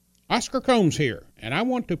Oscar Combs here, and I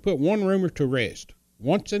want to put one rumor to rest,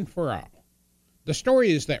 once and for all. The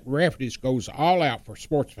story is that Rafferty's goes all out for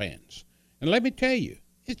sports fans. And let me tell you,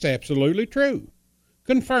 it's absolutely true.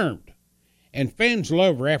 Confirmed. And fans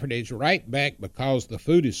love Rafferty's right back because the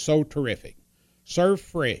food is so terrific. Serve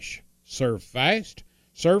fresh, serve fast,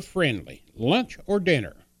 serve friendly, lunch or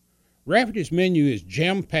dinner. Rafferty's menu is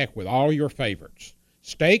jam-packed with all your favorites.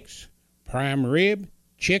 Steaks, prime rib,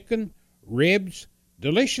 chicken, ribs,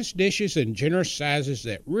 delicious dishes in generous sizes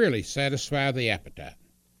that really satisfy the appetite.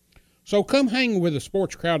 So come hang with the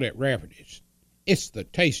sports crowd at Rafferty's. It's the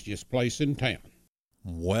tastiest place in town.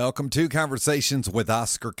 Welcome to Conversations with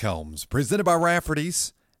Oscar Combs, presented by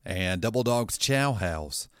Rafferty's and Double Dogs Chow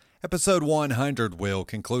House. Episode 100 will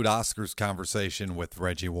conclude Oscar's conversation with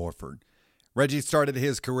Reggie Warford. Reggie started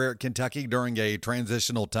his career at Kentucky during a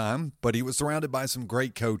transitional time, but he was surrounded by some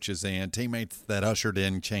great coaches and teammates that ushered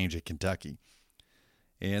in change at Kentucky.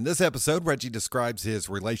 In this episode, Reggie describes his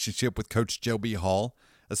relationship with Coach Joe B. Hall,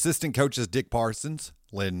 assistant coaches Dick Parsons,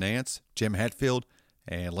 Lynn Nance, Jim Hatfield,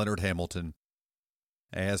 and Leonard Hamilton.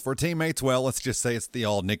 As for teammates, well, let's just say it's the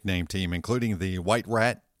all-nickname team, including the White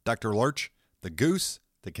Rat, Dr. Lurch, the Goose,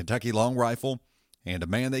 the Kentucky Long Rifle, and a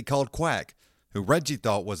man they called Quack, who Reggie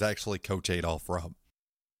thought was actually Coach Adolph Rupp.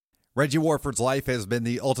 Reggie Warford's life has been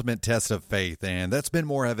the ultimate test of faith, and that's been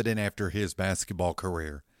more evident after his basketball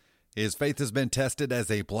career. His faith has been tested as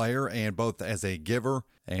a player and both as a giver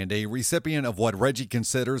and a recipient of what Reggie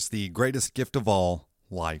considers the greatest gift of all,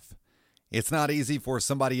 life. It's not easy for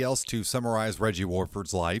somebody else to summarize Reggie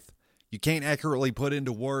Warford's life. You can't accurately put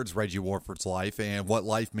into words Reggie Warford's life and what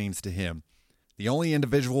life means to him. The only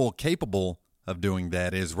individual capable of doing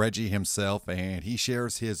that is Reggie himself, and he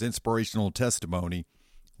shares his inspirational testimony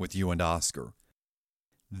with you and Oscar.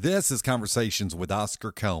 This is Conversations with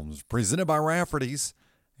Oscar Combs, presented by Rafferty's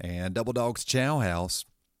and Double Dogs Chow House,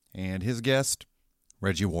 and his guest,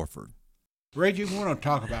 Reggie Warford. Reggie, we want to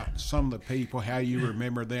talk about some of the people, how you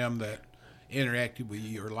remember them that interacted with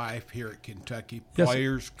your life here at Kentucky,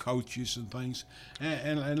 players, coaches, and things.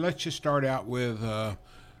 And let's just start out with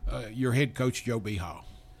your head coach, Joe B. Hall.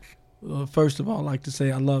 Well, first of all, I'd like to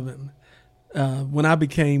say I love him. When I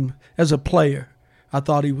became, as a player, I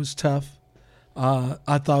thought he was tough.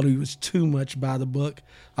 I thought he was too much by the book.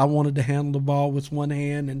 I wanted to handle the ball with one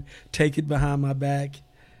hand and take it behind my back.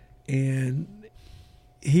 And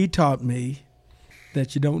he taught me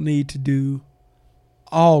that you don't need to do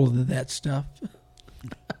all of that stuff.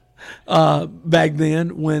 Back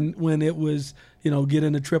then, when it was, get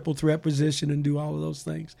in a triple threat position and do all of those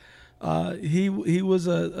things. He was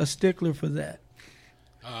a stickler for that.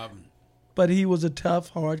 But he was a tough,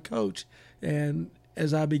 hard coach. And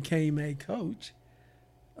as I became a coach,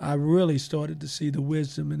 I really started to see the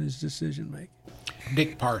wisdom in his decision-making.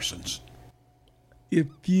 Dick Parsons. If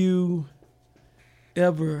you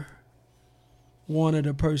ever wanted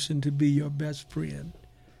a person to be your best friend,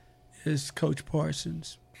 it's Coach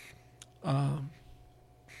Parsons. I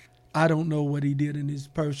don't know what he did in his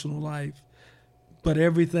personal life, but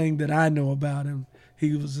everything that I know about him,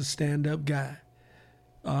 he was a stand-up guy.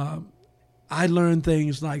 I learned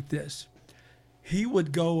things like this. He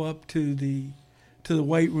would go up to the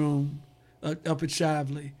weight room up at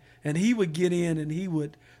Shively, and he would get in and he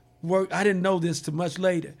would work. I didn't know this till much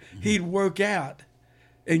later. Mm-hmm. He'd work out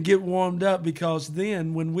and get warmed up, because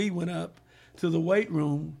then when we went up to the weight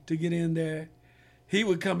room to get in there, he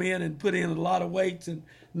would come in and put in a lot of weights and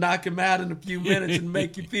knock him out in a few minutes and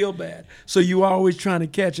make you feel bad. So you are always trying to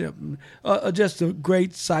catch up. Just a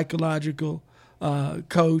great psychological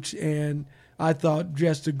coach, and I thought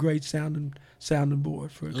just a great sounding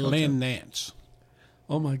board for a coach. Lynn Nance.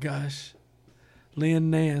 Oh, my gosh.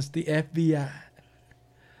 Lynn Nance, the FBI.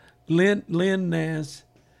 Lynn Nance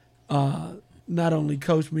not only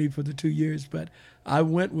coached me for the 2 years, but I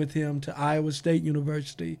went with him to Iowa State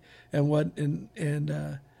University and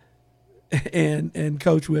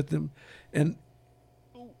coached with him. And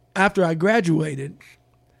after I graduated,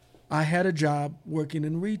 I had a job working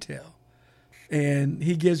in retail. And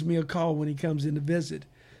he gives me a call when he comes in to visit.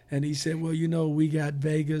 And he said, well, we got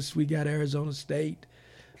Vegas, we got Arizona State,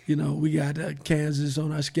 we got Kansas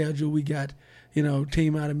on our schedule, we got,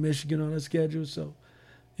 team out of Michigan on our schedule. So,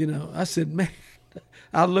 I said, man,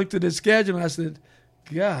 I looked at his schedule and I said,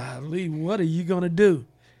 golly, what are you going to do?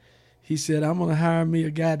 He said, I'm going to hire me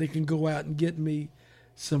a guy that can go out and get me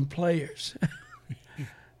some players.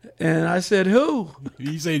 And I said, who?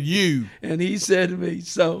 He said, you. And he said to me,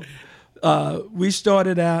 so we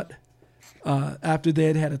started out after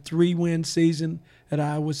they'd had a 3-win season at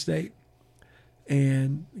Iowa State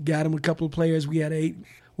and got him a couple of players. We had an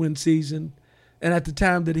 8-win season. And at the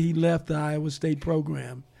time that he left the Iowa State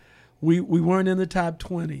program, we weren't in the top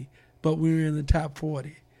 20, but we were in the top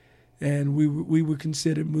 40. And we were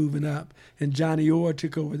considered moving up. And Johnny Orr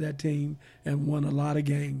took over that team and won a lot of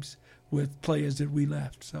games with players that we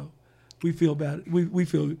left. So we feel bad. We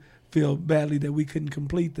feel badly that we couldn't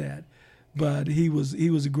complete that. But he was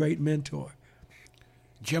a great mentor.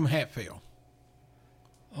 Jim Hatfield.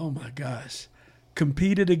 Oh my gosh,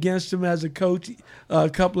 competed against him as a coach a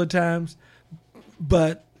couple of times,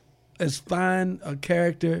 but as fine a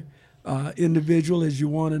character individual as you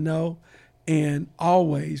want to know. And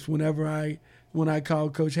always, when I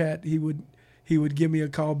called Coach Hat, he would give me a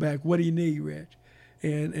call back. What do you need, Reg?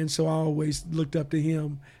 And so I always looked up to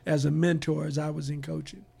him as a mentor as I was in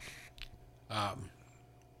coaching.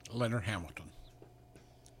 Leonard Hamilton.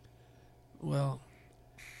 Well,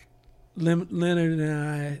 Leonard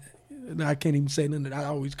and I can't even say Leonard. I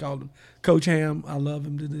always called him Coach Ham. I love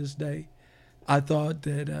him to this day. I thought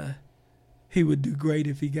that he would do great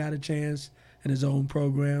if he got a chance in his own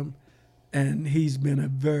program. And he's been a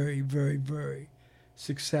very, very, very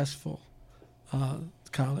successful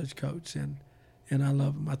college coach, and I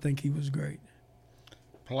love him. I think he was great.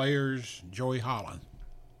 Players, Joey Holland.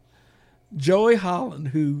 Joey Holland,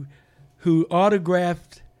 who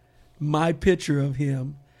autographed my picture of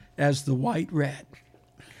him as the White Rat.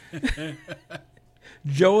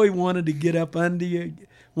 Joey wanted to get up under you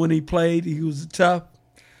when he played. He was tough.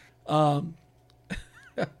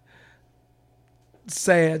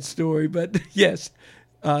 Sad story, but yes,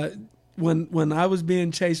 when I was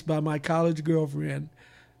being chased by my college girlfriend,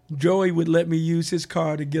 Joey would let me use his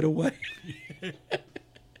car to get away.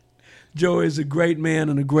 Joey is a great man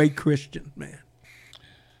and a great Christian man.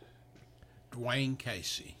 Dwayne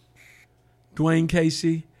Casey. Dwayne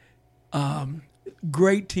Casey,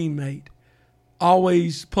 great teammate,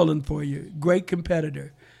 always pulling for you, great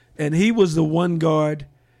competitor, and he was the one guard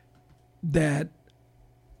that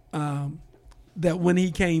when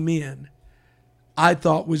he came in, I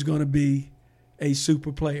thought was going to be a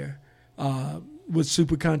super player with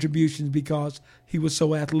super contributions because he was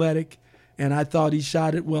so athletic, and I thought he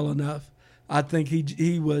shot it well enough. I think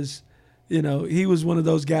he was, he was one of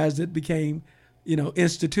those guys that became,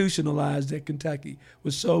 institutionalized at Kentucky,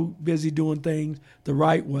 was so busy doing things the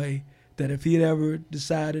right way that if he had ever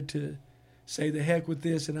decided to say the heck with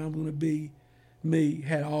this and I'm going to be me,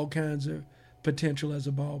 had all kinds of potential as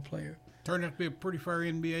a ball player. Turned out to be a pretty fair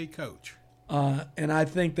NBA coach. And I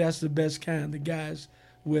think that's the best kind, the guys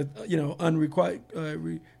with,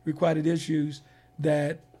 unrequited issues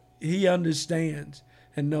that he understands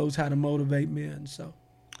and knows how to motivate men. So,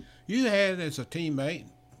 you had as a teammate,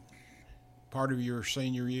 part of your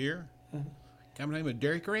senior year, a guy by the name of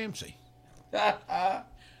Derek Ramsey.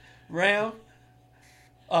 Ram,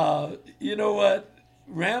 you know what?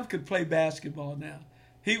 Ram could play basketball now.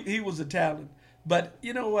 He was a talent. But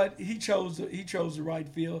you know what? He chose the right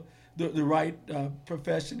field, the right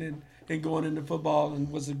profession in going into football, and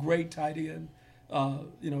was a great tight end,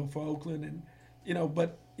 for Oakland. And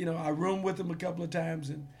but I roomed with him a couple of times,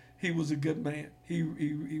 and he was a good man. He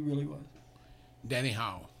really was. Danny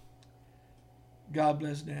Howell. God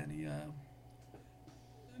bless Danny.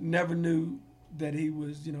 Never knew that he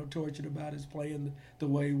was tortured about his playing the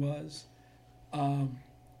way he was.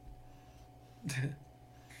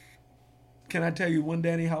 Can I tell you one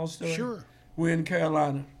Danny Howell story? Sure. We're in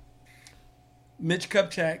Carolina. Mitch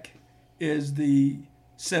Kupchak is the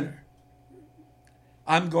center.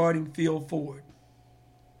 I'm guarding field forward.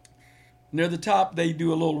 Near the top, they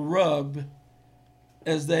do a little rub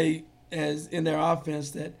as in their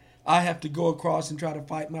offense that I have to go across and try to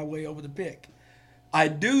fight my way over the pick. I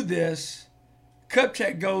do this.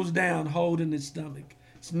 Kupchak goes down holding his stomach.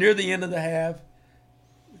 It's near the end of the half.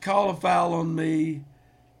 Call a foul on me.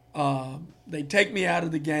 They take me out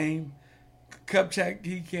of the game. Kupchak,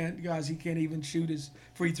 he can't even shoot his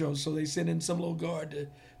free throws, so they send in some little guard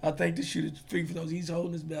to shoot his free throws. He's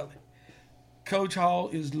holding his belly. Coach Hall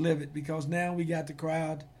is livid because now we got the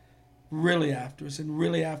crowd really after us and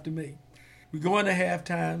really after me. We go into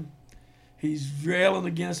halftime. He's railing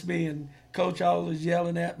against me, and Coach Hall is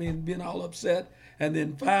yelling at me and being all upset. And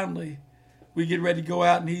then finally, we get ready to go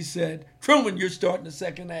out, and he said, "Truman, you're starting the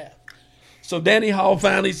second half." So Danny Hall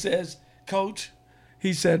finally says, "Coach,"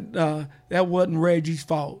 he said, "that wasn't Reggie's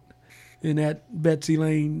fault," in that Betsy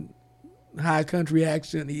Lane high country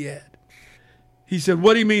accent he had. He said,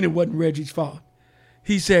 "What do you mean it wasn't Reggie's fault?"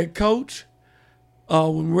 He said, "Coach,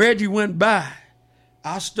 when Reggie went by,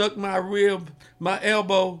 I stuck my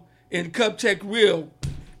elbow in Kupchak's rib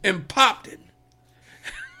and popped it.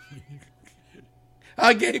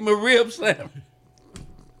 I gave him a rib slam.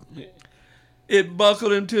 It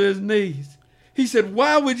buckled him to his knees." He said,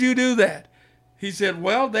 "Why would you do that?" He said,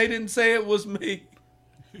 well, they didn't say it was me.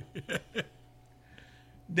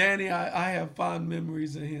 Danny, I have fond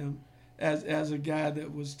memories of him as a guy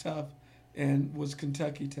that was tough and was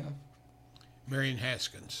Kentucky tough. Marion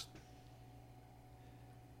Haskins.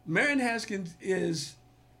 Marion Haskins is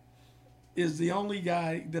the only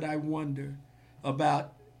guy that I wonder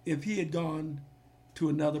about if he had gone to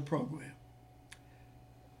another program.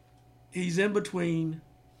 He's in between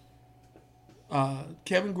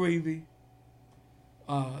Kevin Greavy,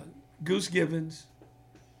 Goose Givens,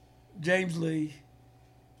 James Lee.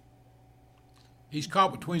 He's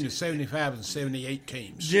caught between the 75 and 78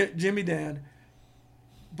 teams. Jimmy Dan.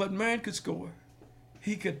 But Marion could score.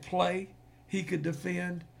 He could play. He could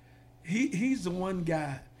defend. He's the one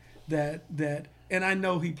guy that and I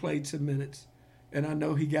know he played some minutes, and I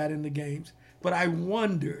know he got in the games, but I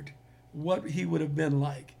wondered what he would have been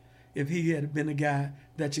like if he had been a guy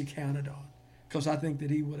that you counted on, because I think that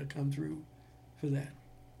he would have come through for that.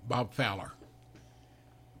 Bob Fowler.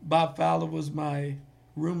 Bob Fowler was my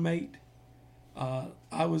roommate.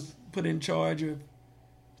 I was put in charge of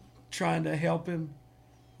trying to help him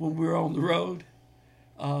when we were on the road.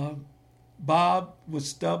 Bob was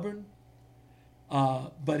stubborn,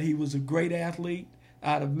 but he was a great athlete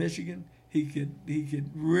out of Michigan. He could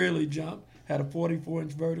really jump, had a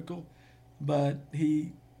 44-inch vertical, but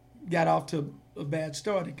he got off to a bad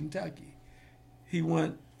start at Kentucky. We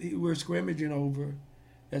were scrimmaging over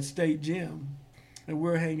at State Gym, and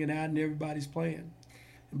we're hanging out and everybody's playing.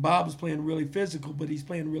 And Bob was playing really physical, but he's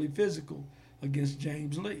playing really physical against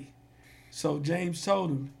James Lee. So James told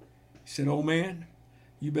him, he said, "Oh man,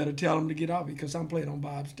 you better tell him to get off me," because I'm playing on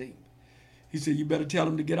Bob's team. He said, "You better tell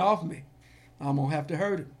him to get off me. I'm going to have to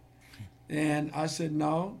hurt him." And I said,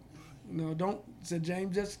 no, don't. I said,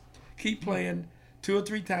 "James, just keep playing." 2 or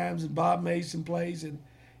 3 times, and Bob made some plays, and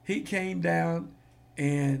he came down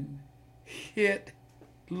and hit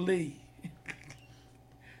Lee.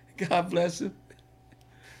 God bless him.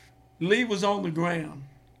 Lee was on the ground,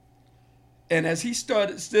 and as he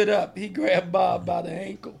stood up, he grabbed Bob by the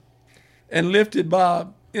ankle and lifted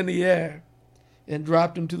Bob in the air and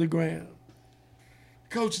dropped him to the ground.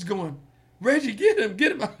 Coach is going, "Reggie, get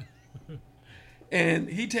him. And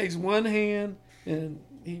he takes one hand and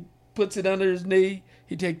he puts it under his knee.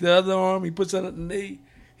 He takes the other arm, he puts it under the knee.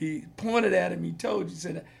 He pointed at him, he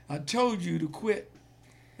said, "I told you to quit."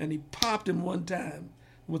 And he popped him one time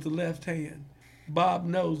with the left hand. Bob's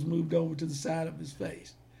nose moved over to the side of his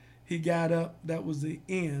face. He got up. That was the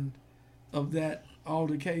end of that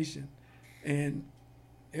altercation. And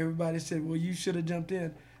everybody said, "Well, you should have jumped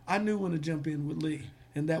in." I knew when to jump in with Lee,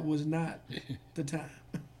 and that was not the time.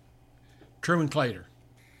 Truman Claytor.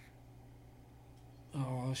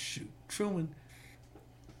 Oh, shoot. Truman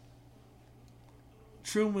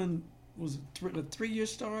was a 3-year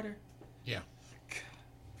starter Yeah.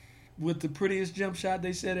 with the prettiest jump shot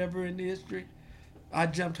they said ever in the history. I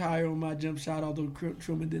jumped higher on my jump shot, although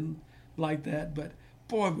Truman didn't like that. But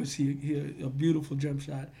boy, was he a beautiful jump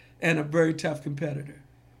shot and a very tough competitor.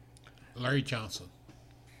 Larry Johnson.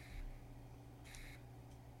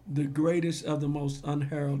 The greatest of the most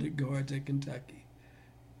unheralded guards at Kentucky.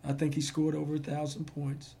 I think he scored over 1,000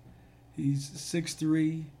 points. He's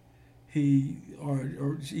 6'3". He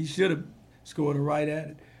should have scored right at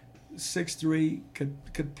it. 6'3",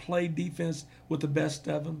 could play defense with the best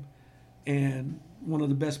of them, and one of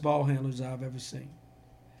the best ball handlers I've ever seen.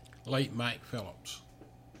 Late Mike Phillips.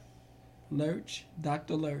 Lurch,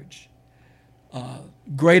 Dr. Lurch.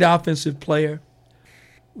 Great offensive player.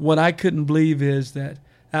 What I couldn't believe is that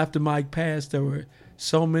after Mike passed, there were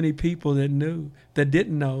so many people that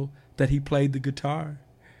didn't know that he played the guitar.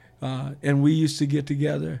 And we used to get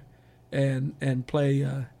together and play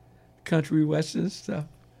country western stuff.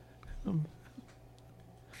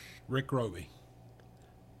 Rick Roby.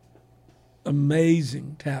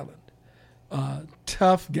 Amazing talent.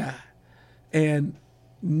 Tough guy. And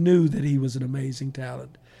knew that he was an amazing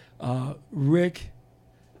talent. Rick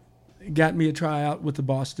got me a tryout with the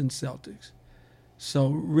Boston Celtics. So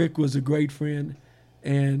Rick was a great friend,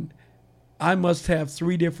 and I must have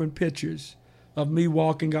 3 different pictures of me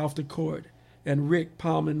walking off the court and Rick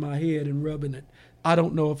palming my head and rubbing it. I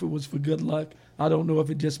don't know if it was for good luck. I don't know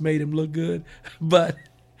if it just made him look good, but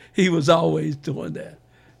he was always doing that.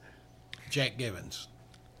 Jack Givens.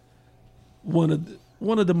 One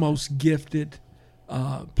of the most gifted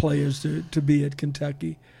players to be at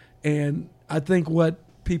Kentucky, and I think what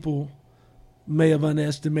people may have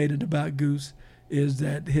underestimated about Goose is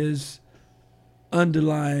that his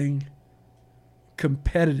underlying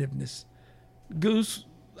competitiveness. Goose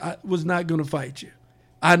was not going to fight you.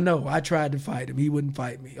 I know. I tried to fight him. He wouldn't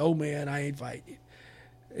fight me. "Oh, man, I ain't fighting you."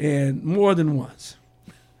 and more than once.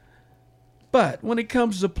 But when it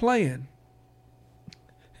comes to playing,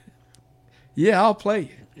 yeah, I'll play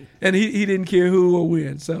you. And he didn't care who or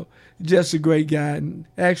when. So just a great guy. And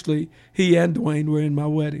actually, he and Dwayne were in my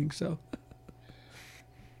wedding. So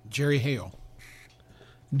Jerry Hale.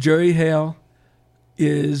 Jerry Hale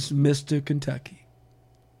is Mr. Kentucky.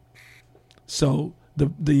 So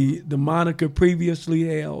the moniker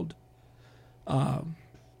previously held by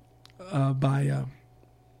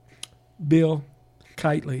Bill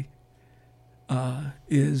Kitely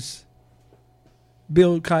is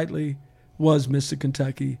Bill Kitely was Mr.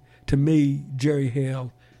 Kentucky. To me, Jerry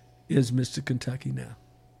Hale is Mr. Kentucky now.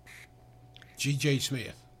 G.J.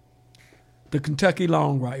 Smith. The Kentucky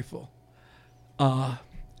Long Rifle.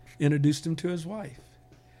 Introduced him to his wife.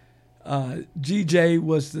 G.J.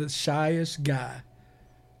 was the shyest guy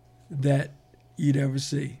that you'd ever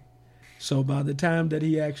see. So by the time that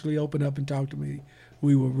he actually opened up and talked to me,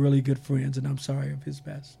 we were really good friends, and I'm sorry of his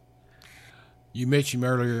passing. You mentioned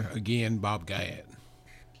earlier again Bob Guyette.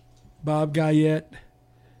 Bob Guyette,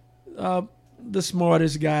 the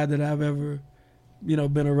smartest guy that I've ever,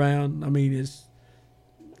 been around. I mean, is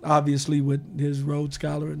obviously with his Rhodes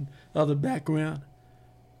Scholar and other background.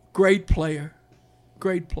 Great player.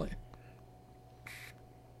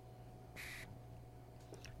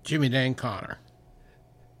 Jimmy Dan Connor.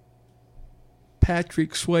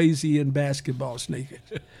 Patrick Swayze in basketball sneakers.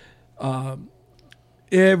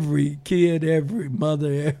 Every kid, every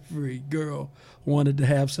mother, every girl wanted to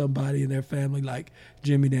have somebody in their family like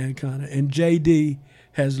Jimmy Dan Connor. And JD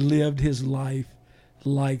has lived his life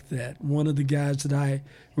like that. One of the guys that I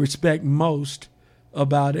respect most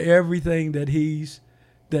about everything that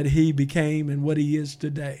he became and what he is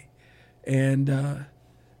today. And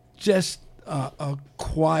just a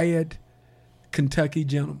quiet Kentucky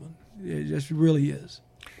gentleman. It just really is.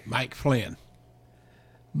 Mike Flynn.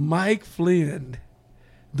 Mike Flynn,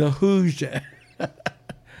 the Hoosier.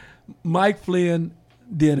 Mike Flynn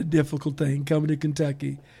did a difficult thing coming to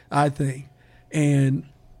Kentucky, I think. And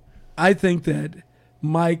I think that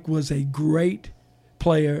Mike was a great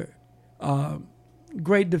player,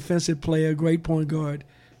 great defensive player, great point guard.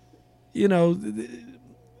 A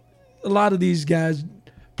lot of these guys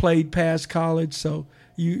played past college, so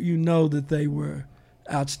you know that they were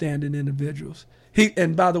outstanding individuals.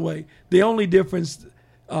 And by the way, the only difference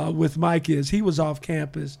with Mike is he was off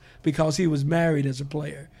campus because he was married as a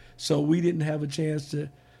player. So we didn't have a chance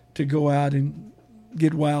to go out and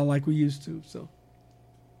get wild like we used to. So,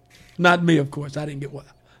 not me, of course. I didn't get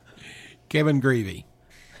wild. Kevin Greavy.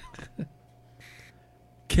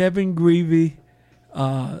 Kevin Greavy,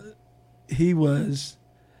 he was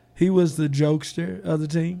the jokester of the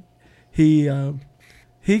team.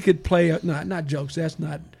 He could play not jokes. That's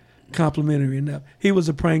not complimentary enough. He was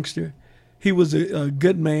a prankster. He was a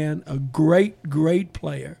good man, a great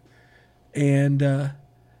player, and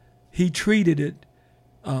he treated it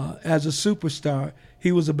as a superstar.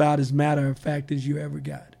 He was about as matter of fact as you ever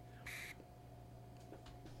got.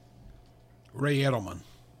 Ray Edelman.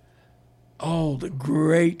 Oh, the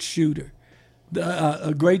great shooter.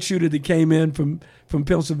 A great shooter that came in from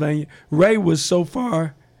Pennsylvania. Ray was so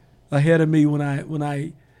far ahead of me when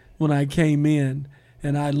I came in,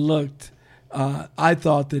 and I looked. I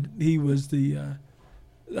thought that he was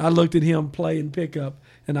I looked at him play and pick up,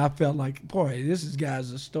 and I felt like, boy, this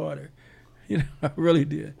guy's a starter. I really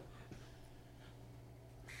did.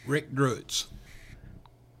 Rick Drutz.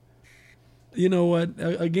 You know what?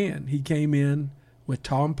 Again, he came in with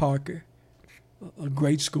Tom Parker, a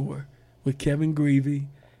great scorer, with Kevin Greavy,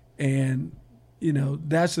 and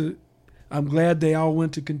I'm glad they all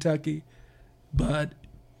went to Kentucky, but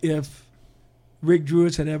if Rick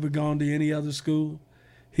Drutz had ever gone to any other school,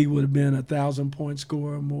 he would have been 1,000-point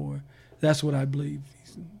scorer or more. That's what I believe.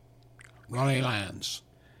 Ronnie Lyons.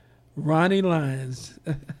 Ronnie Lyons.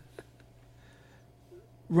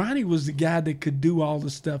 Ronnie was the guy that could do all the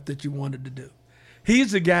stuff that you wanted to do.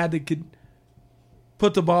 He's the guy that could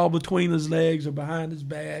put the ball between his legs or behind his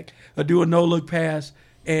back or do a no-look pass,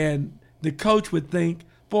 and the coach would think,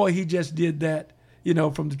 boy, he just did that,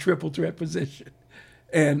 from the triple threat position.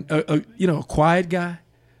 And, a quiet guy,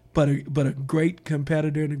 but a great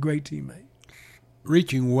competitor and a great teammate.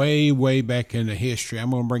 Reaching way, way back into history,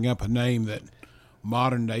 I'm going to bring up a name that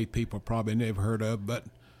modern-day people probably never heard of, but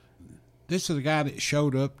this is a guy that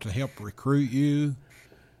showed up to help recruit you,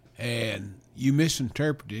 and you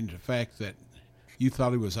misinterpreted the fact that you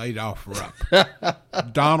thought he was Adolph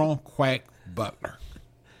Rupp. Donald Quack Butler.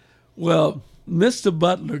 Well, Mr.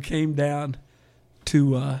 Butler came down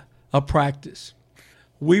to a practice.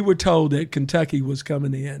 We were told that Kentucky was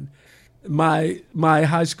coming in my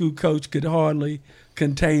high school coach could hardly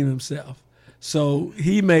contain himself. So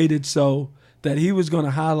he made it so that he was going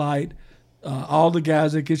to highlight all the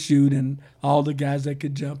guys that could shoot and all the guys that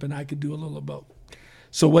could jump, and I could do a little of both.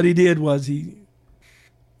 So what he did was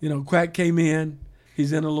Quack came in.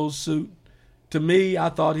 He's in a little suit. To me, I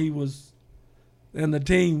thought he was, and the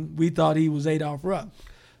team, we thought he was Adolph Rupp.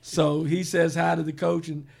 So he says hi to the coach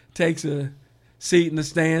and takes a seat in the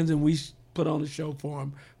stands, and we put on a show for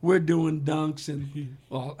him. We're doing dunks, and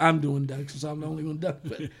I'm doing dunks, so I'm the only one dunk,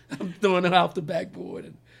 but I'm throwing it off the backboard,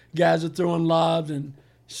 and guys are throwing lobs and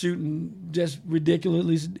shooting just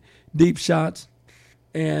ridiculously deep shots.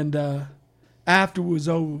 And after it was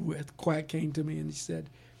over with, Quack came to me and he said,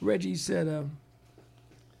 Reggie, he said,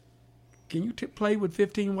 can you play with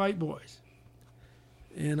 15 white boys?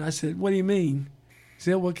 And I said, what do you mean? He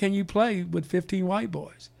said, well, can you play with 15 white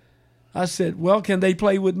boys? I said, well, can they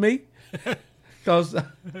play with me? Because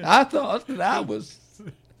I thought that I was,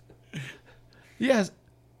 yes.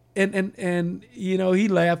 And he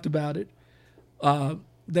laughed about it.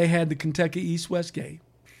 They had the Kentucky East-West game,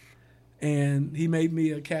 and he made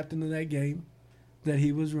me a captain of that game that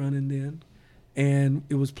he was running then, and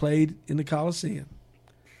it was played in the Coliseum.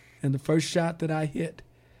 And the first shot that I hit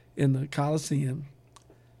in the Coliseum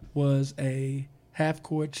was a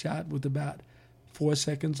half-court shot with about 4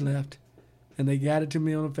 seconds left, and they got it to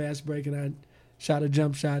me on a fast break, and I shot a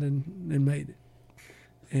jump shot and made it.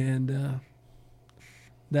 And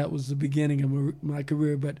that was the beginning of my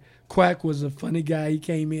career. But Quack was a funny guy. He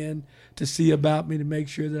came in to see about me to make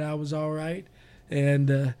sure that I was all right.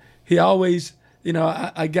 And he always,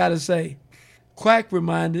 I got to say, Quack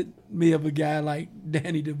reminded me of a guy like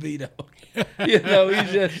Danny DeVito.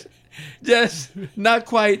 He's just not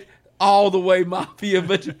quite all the way mafia,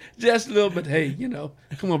 but just a little bit, hey,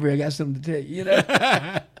 come over here, I got something to tell you,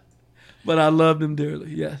 But I loved him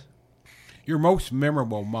dearly, yes. Your most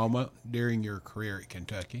memorable moment during your career at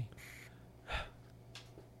Kentucky?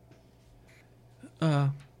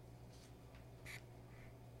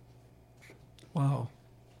 Wow.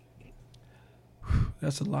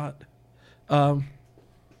 That's a lot.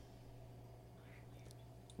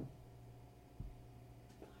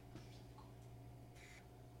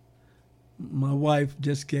 My wife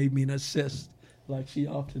just gave me an assist, like she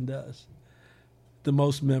often does. The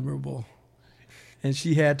most memorable. And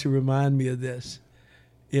she had to remind me of this,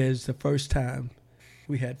 is the first time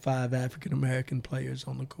we had 5 African-American players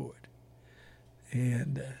on the court.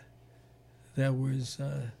 And that was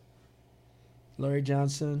Larry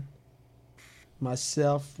Johnson,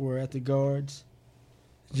 myself were at the guards,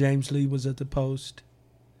 James Lee was at the post,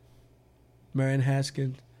 Marion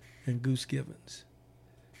Haskins, and Goose Gibbons.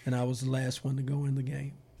 And I was the last one to go in the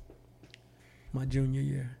game, my junior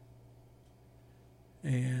year.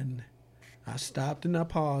 And I stopped and I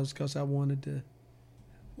paused because I wanted to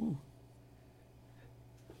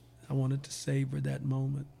savor that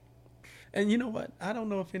moment. And you know what? I don't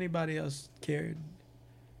know if anybody else cared,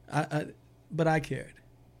 but I cared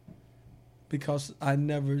because I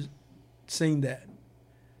never seen that.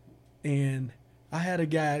 And I had a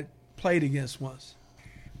guy I played against once.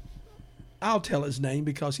 I'll tell his name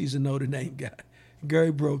because he's a Notre Dame guy,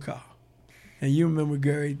 Gary Brokaw. And you remember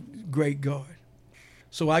Gary, great guard.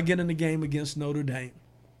 So I get in the game against Notre Dame,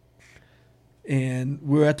 and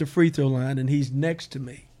we're at the free throw line, and he's next to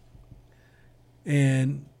me.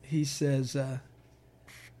 And he says, are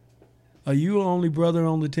you the only brother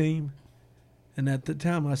on the team? And at the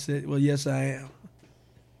time I said, well, yes, I am.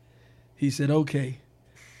 He said, okay.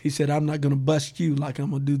 He said, I'm not going to bust you like I'm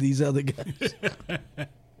going to do these other guys.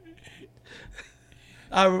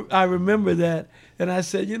 I remember that, and I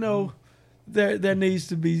said, there needs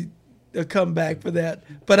to be a comeback for that,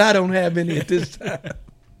 but I don't have any at this time.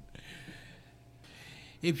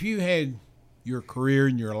 If you had your career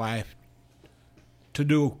and your life to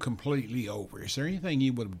do completely over, is there anything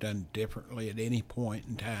you would have done differently at any point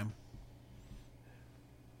in time?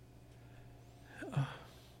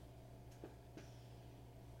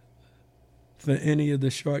 For any of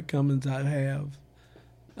the shortcomings I have,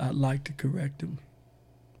 I'd like to correct them.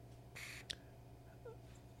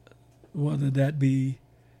 Whether that be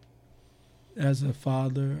as a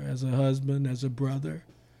father, as a husband, as a brother,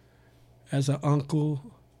 as an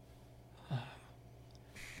uncle,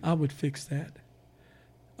 I would fix that.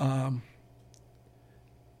 I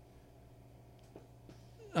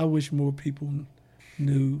wish more people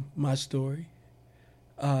knew my story.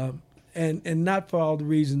 And not for all the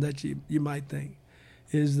reasons that you might think,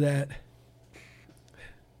 is that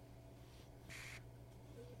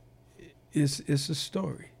it's a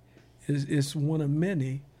story. It's one of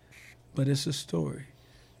many, but it's a story.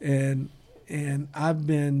 And I've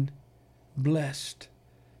been blessed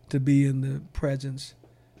to be in the presence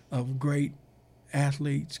of great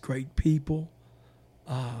athletes, great people,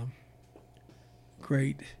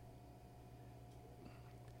 great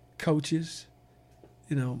coaches.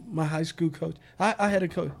 You know, my high school coach, I had a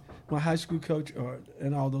coach, my high school coach,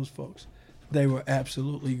 and all those folks, they were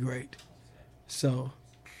absolutely great. So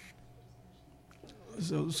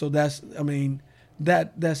that's, I mean,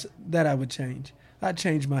 that I would change. I'd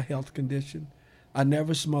change my health condition. I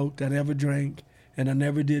never smoked, I never drank, and I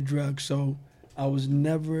never did drugs. So I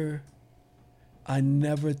never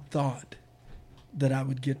thought that I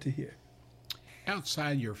would get to here.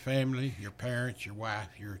 Outside your family, your parents, your wife,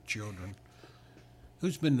 your children,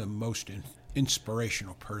 who's been the most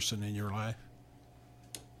inspirational person in your life?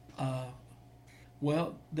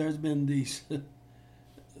 Well, there's been these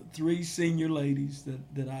 3 senior ladies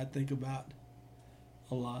that I think about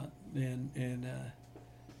a lot, and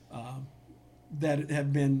that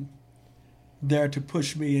have been there to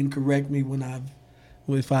push me and correct me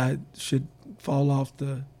if I should fall off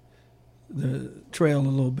the trail a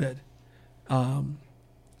little bit.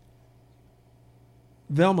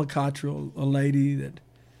 Velma Cottrell, a lady that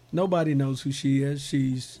nobody knows who she is.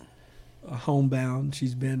 She's homebound.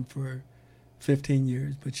 She's been for 15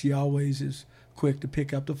 years, but she always is quick to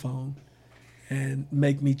pick up the phone and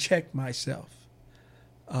make me check myself.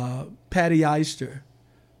 Patty Eister,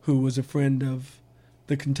 who was a friend of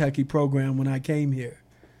the Kentucky program when I came here.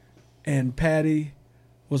 And Patty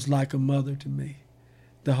was like a mother to me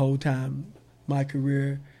the whole time, my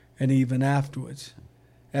career, and even afterwards.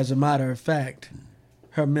 As a matter of fact,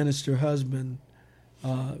 her minister husband,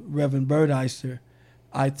 Reverend Bert Eister,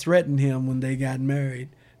 I threatened him when they got married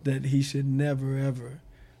that he should never, ever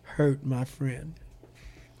hurt my friend.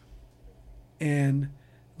 And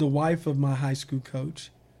the wife of my high school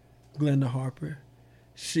coach, Glenda Harper,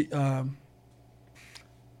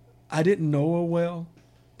 I didn't know her well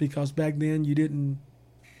because back then you didn't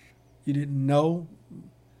know,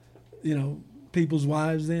 people's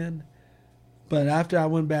wives then. But after I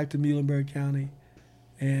went back to Muhlenberg County,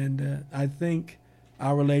 and I think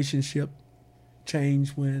our relationship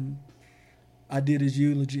changed when I did his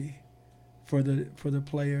eulogy for the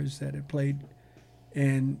players that had played,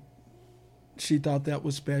 and she thought that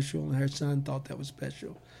was special, and her son thought that was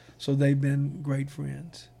special. So they've been great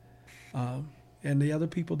friends. And the other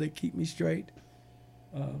people that keep me straight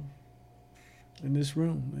in this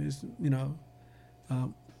room is,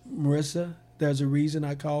 Marissa. There's a reason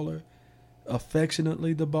I call her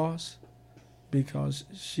affectionately the boss, because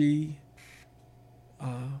she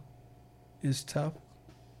is tough,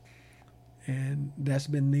 and that's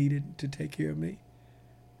been needed to take care of me.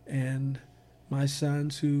 And my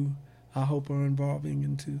sons, who I hope are evolving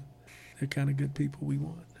into the kind of good people we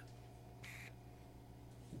want.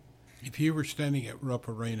 If you were standing at Rupp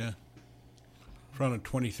Arena in front of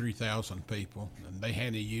 23,000 people and they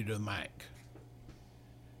handed you the mic,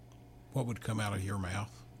 what would come out of your mouth?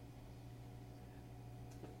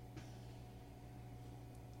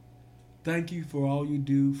 Thank you for all you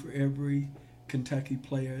do for every Kentucky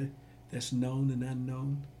player that's known and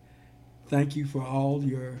unknown. Thank you for all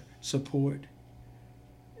your support.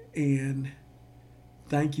 And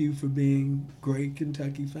thank you for being great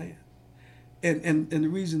Kentucky fans. And the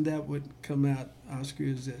reason that would come out, Oscar,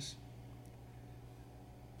 is this.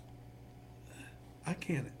 How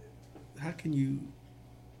can you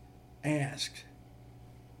ask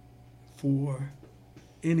for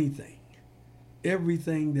anything?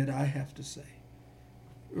 Everything that I have to say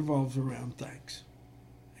revolves around thanks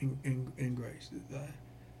and grace. Do that.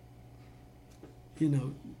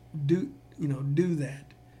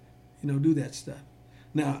 Do that stuff.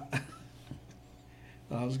 Now,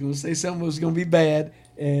 I was going to say something was going to be bad,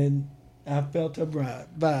 and I felt a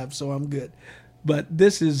vibe, so I'm good. But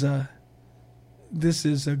this is a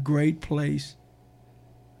great place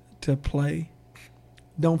to play.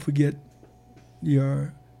 Don't forget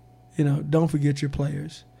your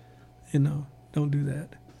players. Don't do that.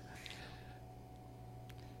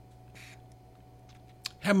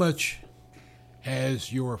 How much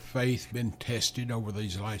has your faith been tested over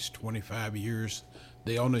these last 25 years?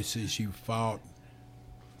 The illnesses you've fought.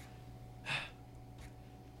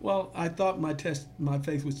 Well, I thought my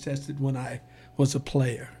faith was tested when I was a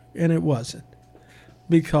player, and it wasn't,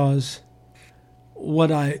 because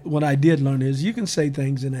what I did learn is you can say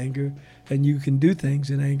things in anger and you can do things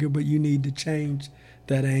in anger, but you need to change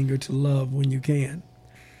that anger to love when you can,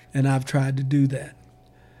 and I've tried to do that.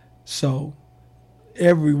 So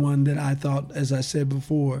everyone that I thought, as I said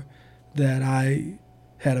before, that I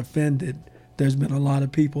had offended, there's been a lot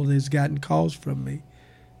of people that's gotten calls from me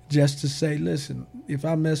just to say, listen, if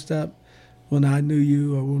I messed up, when I knew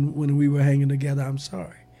you or when we were hanging together, I'm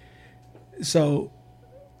sorry. So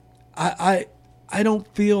I don't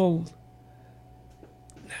feel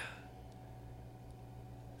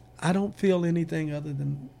anything other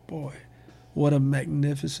than, boy, what a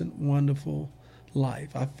magnificent, wonderful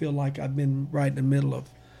life. I feel like I've been right in the middle of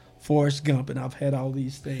Forrest Gump, and I've had all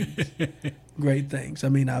these things, great things. I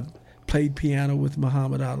mean, I've played piano with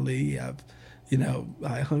Muhammad Ali. I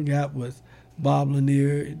hung out with Bob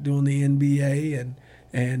Lanier doing the NBA,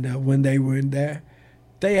 and when they were in there,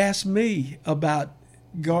 they asked me about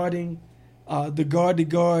guarding the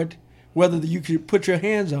guard, whether you could put your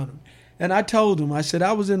hands on them. And I told them, I said,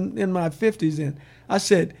 I was in my 50s, and I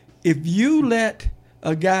said, if you let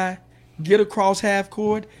a guy get across half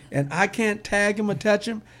court and I can't tag him or touch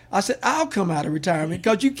him, I said, I'll come out of retirement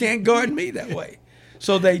because you can't guard me that way.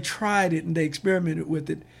 So they tried it and they experimented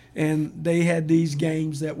with it, and they had these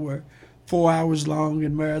games that were 4 hours long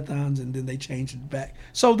and marathons, and then they changed it back.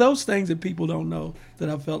 So those things that people don't know that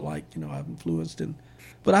I felt like, I've influenced in,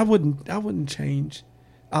 but I wouldn't change.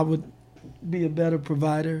 I would be a better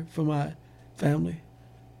provider for my family.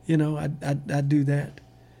 I'd do that.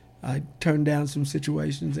 I turn down some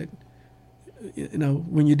situations that,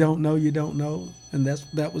 when you don't know, you don't know, and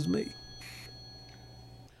that was me.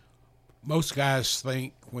 Most guys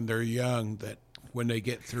think when they're young that when they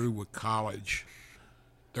get through with college,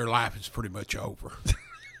 their life is pretty much over.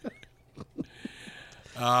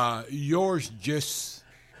 Yours just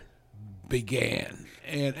began.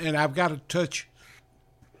 And I've got to touch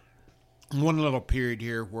one little period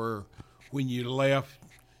here where when you left,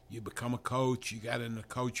 you become a coach, you got in the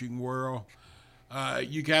coaching world.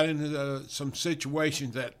 You got into some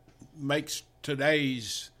situations that makes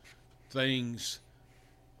today's things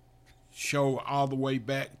show all the way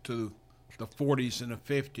back to the 40s and the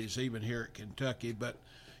 50s, even here at Kentucky. But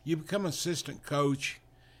you become assistant coach,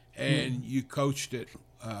 and you coached at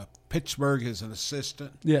Pittsburgh as an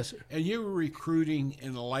assistant. Yes, sir. And you were recruiting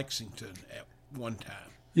in Lexington at one time.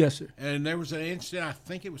 Yes, sir. And there was an incident, I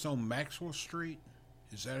think it was on Maxwell Street.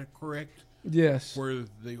 Is that correct? Yes. Where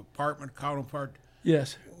the apartment caught on fire.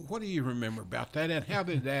 Yes. What do you remember about that, and how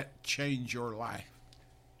did that change your life?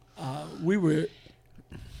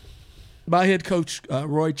 My head coach,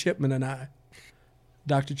 Roy Chipman, and I,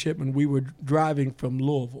 Dr. Chipman, we were driving from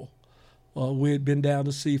Louisville. We had been down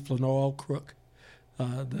to see Flannery Crook,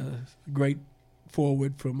 the great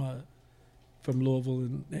forward from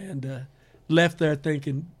Louisville, and left there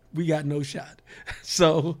thinking we got no shot.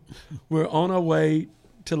 So we're on our way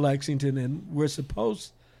to Lexington, and we're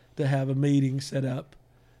supposed to have a meeting set up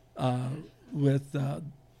with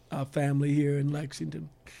our family here in Lexington.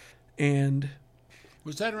 And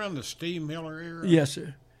was that around the Steve Miller era? yes,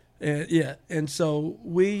 sir. And so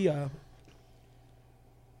we're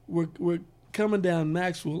coming down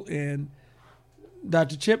Maxwell, and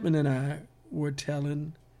Dr. Chipman and I were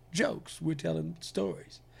telling jokes. We're telling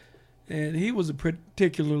stories. And he was a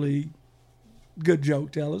particularly good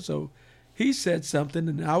joke teller, so he said something,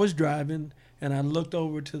 and I was driving, and I looked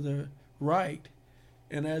over to the right,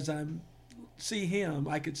 and as I see him,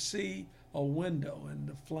 I could see a window, and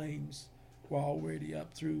the flames were already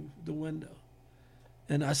up through the window.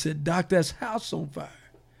 And I said, Doc, that's house on fire.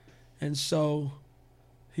 And so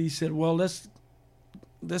he said, well, let's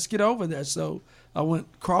get over there. So I went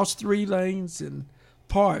across 3 lanes and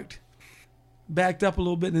parked, backed up a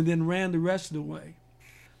little bit, and then ran the rest of the way.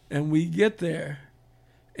 And we get there,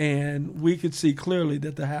 and we could see clearly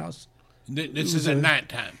that the house. This is at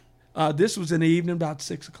nighttime. This was in the evening, about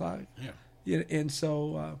 6 o'clock. Yeah. And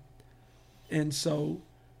so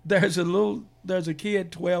there's a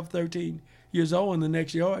kid, 12, 13 years old in the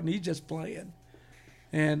next yard, and he's just playing.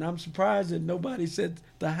 And I'm surprised that nobody said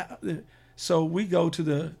so we go to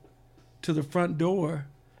the front door,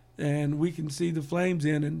 and we can see the flames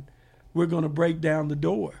in, and we're going to break down the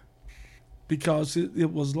door because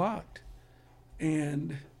it was locked.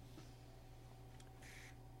 And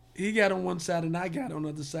he got on one side, and I got on the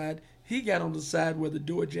other side. He got on the side where the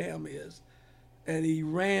door jamb is. And we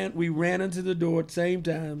ran into the door at the same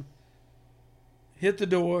time, hit the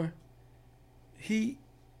door. He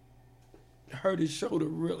hurt his shoulder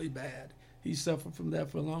really bad. He suffered from that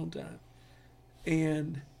for a long time.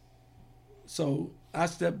 And so I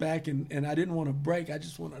stepped back, and I didn't want to break. I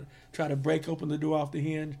just want to try to break open the door off the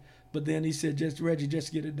hinge. But then he said, Reggie,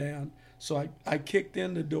 just get it down. So I kicked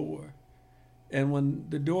in the door. And when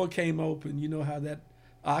the door came open, you know how that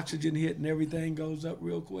oxygen hit and everything goes up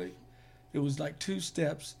real quick? It was like 2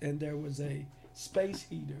 steps, and there was a space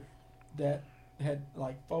heater that had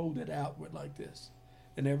like folded outward like this,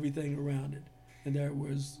 and everything around it. And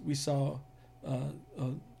we saw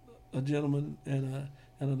a gentleman and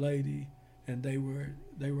a lady and they were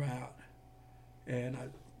out. And I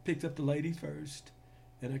picked up the lady first,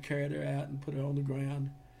 and I carried her out and put her on the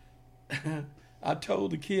ground. I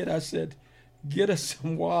told the kid, I said, "Get us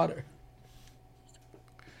some water."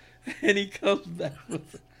 And he comes back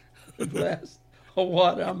with a glass of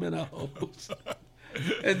water. I'm in a hose.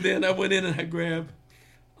 And then I went in and I grabbed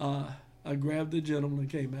the gentleman and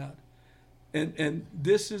came out. And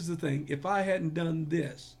this is the thing. If I hadn't done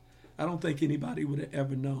this, I don't think anybody would have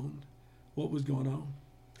ever known what was going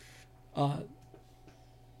on.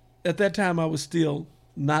 At that time, I was still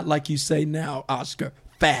not like you say now, Oscar,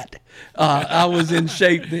 fat. I was in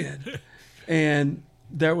shape then. And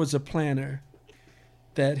there was a planter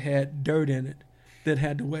that had dirt in it that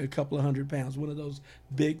had to weigh a couple of 100 pounds, one of those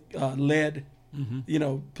big lead,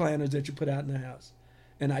 planters that you put out in the house.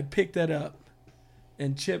 And I picked that up,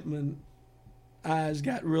 and Chipman's eyes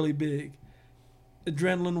got really big.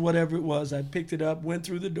 Adrenaline, whatever it was, I picked it up, went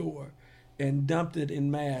through the door, and dumped it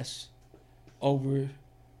in mass over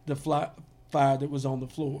the fire that was on the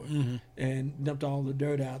floor, and dumped all the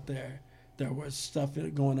dirt out there. There was stuff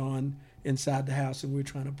going on inside the house, and we were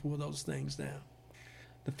trying to pull those things down.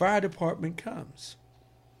 The fire department comes.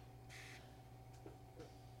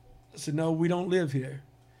 I said, "No, we don't live here."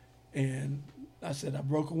 And I said, "I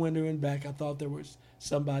broke a window in back. I thought there was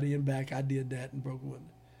somebody in back. I did that and broke a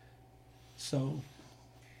window." So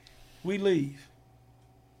we leave.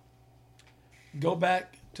 Go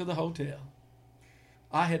back to the hotel.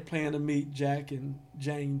 I had planned to meet Jack and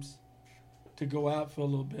James to go out for a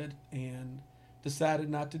little bit and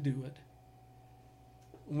decided not to do it.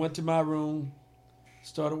 Went to my room,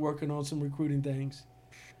 started working on some recruiting things,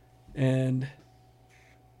 and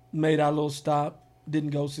made our little stop. Didn't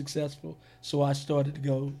go successful, so I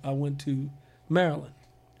went to Maryland.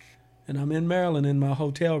 And I'm in Maryland in my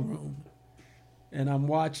hotel room, and I'm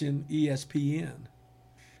watching ESPN,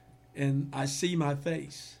 and I see my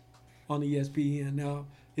face on ESPN. Now,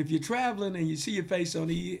 if you're traveling and you see your face on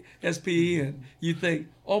ESPN, you think,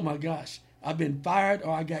 "Oh my gosh, I've been fired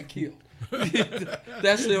or I got killed."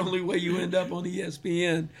 That's the only way you end up on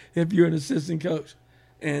ESPN if you're an assistant coach.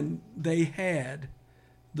 And they had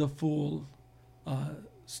the full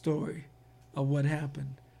story of what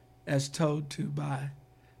happened as told to by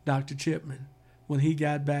Dr. Chipman. When he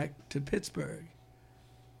got back to Pittsburgh,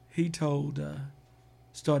 he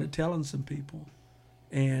started telling some people.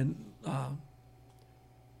 And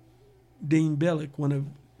Dean Billick, one of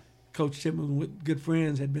Coach Chipman's good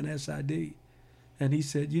friends, had been SID. And he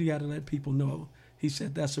said, "You got to let people know." He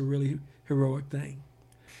said, "That's a really heroic thing."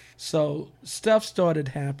 So stuff started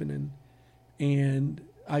happening, and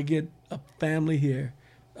I get a family here.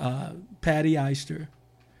 Patty Eister,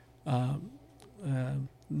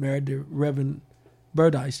 married to Reverend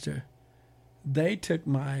Bert Eister. They took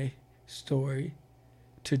my story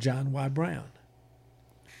to John Y. Brown.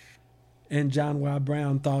 And John Y.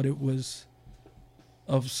 Brown thought it was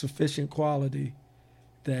of sufficient quality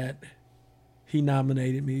that he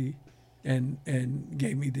nominated me and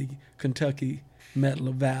gave me the Kentucky Medal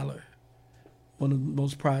of Valor, one of the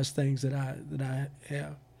most prized things that I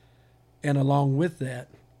have. And along with that,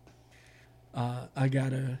 I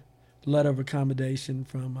got a letter of commendation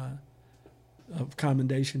from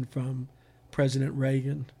President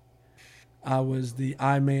Reagan. I was the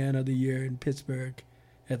I-Man of the Year in Pittsburgh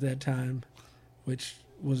at that time, which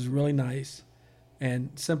was really nice,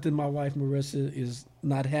 and something my wife Marissa is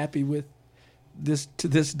not happy with to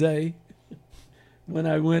this day. When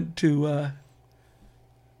I went to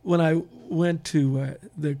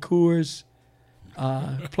the Coors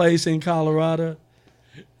place in Colorado,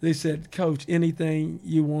 they said, "Coach, anything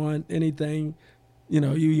you want, anything,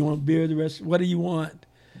 you want beer, the rest, what do you want?"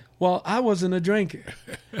 Well, I wasn't a drinker,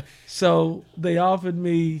 so they offered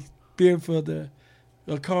me beer for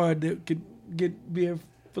a card that could get beer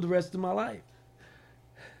for the rest of my life,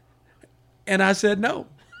 and I said no.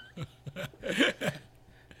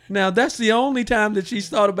 Now, that's the only time that she's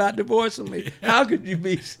thought about divorcing me. How could you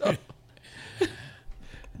be so?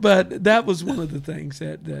 But that was one of the things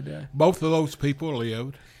that Both of those people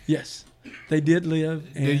lived. Yes, they did live.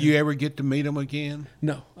 And did you ever get to meet them again?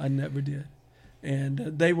 No, I never did. And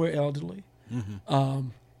they were elderly. Mm-hmm.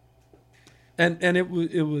 And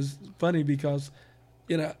it was funny because,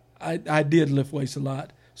 I did lift weights a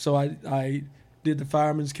lot. So I did the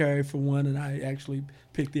fireman's carry for one, and I actually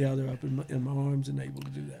picked the other up in my arms and able to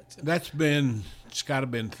do that. So. It's got to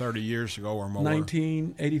have been 30 years ago or more.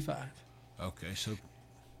 1985. Okay, so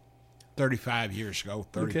 35 years ago,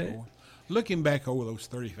 34. Okay. Looking back over those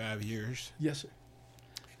 35 years. Yes, sir.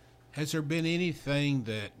 Has there been anything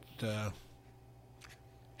that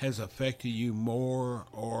has affected you more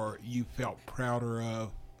or you felt prouder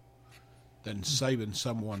of than saving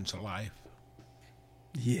someone's life?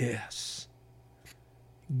 Yes.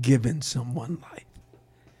 Giving someone life.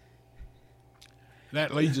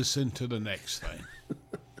 That leads us into the next thing.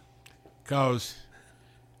 Because,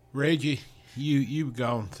 Reggie, you've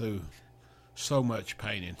gone through so much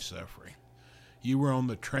pain and suffering. You were on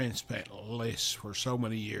the transplant list for so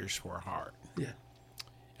many years for a heart. Yeah.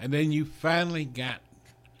 And then you finally got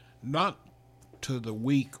not to the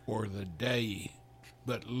week or the day,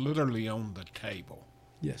 but literally on the table.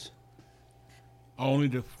 Yes. Only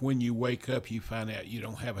to, when you wake up, you find out you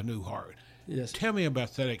don't have a new heart. Yes. Tell me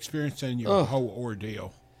about that experience and your whole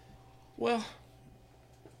ordeal. Well,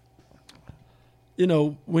 you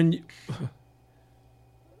know, when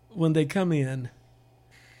they come in,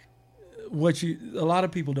 a lot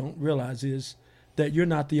of people don't realize is that you're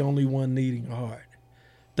not the only one needing a heart.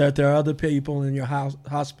 That there are other people in your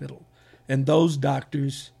hospital, and those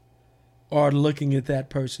doctors are looking at that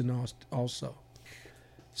person also.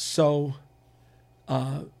 So,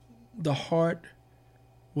 the heart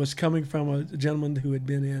was coming from a gentleman who had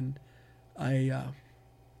been in a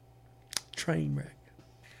train wreck.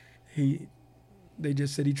 They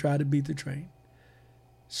just said he tried to beat the train.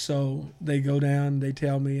 So they go down, they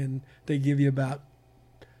tell me, and they give you about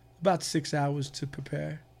 6 hours to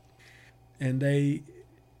prepare. And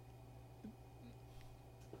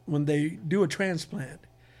when they do a transplant,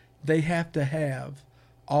 they have to have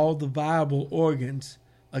all the viable organs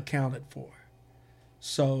accounted for.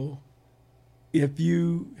 So if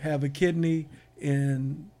you have a kidney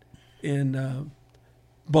in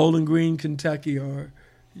Bowling Green, Kentucky, or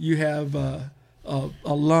you have a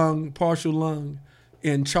partial lung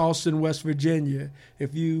in Charleston, West Virginia,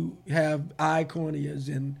 if you have eye corneas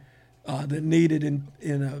that needed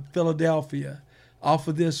in Philadelphia, off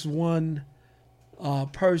of this one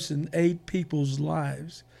person, 8 people's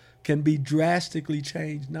lives can be drastically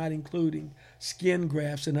changed, not including skin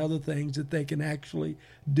grafts and other things that they can actually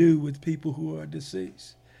do with people who are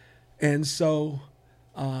deceased. And so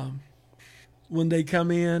when they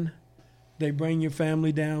come in, they bring your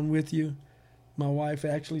family down with you. My wife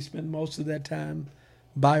actually spent most of that time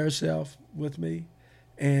by herself with me.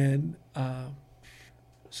 And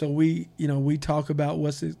so we talk about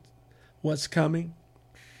what's coming,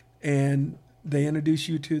 and they introduce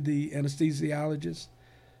you to the anesthesiologist.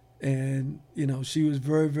 And, she was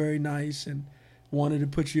very, very nice and wanted to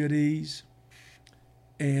put you at ease.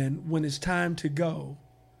 And when it's time to go,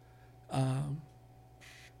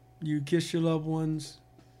 you kiss your loved ones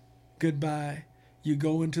goodbye. You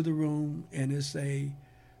go into the room, and it's a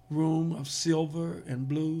room of silver and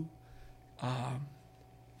blue.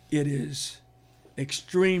 It is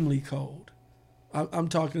extremely cold. I'm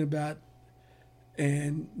talking about,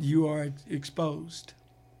 and you are exposed.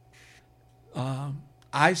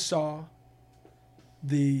 I saw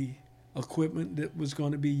the equipment that was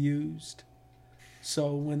going to be used.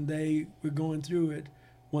 So when they were going through it,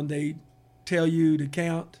 when they tell you to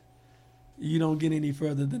count, you don't get any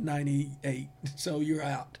further than 98. So you're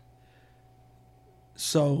out.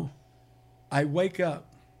 So I wake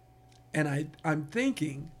up, and I'm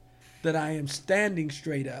thinking that I am standing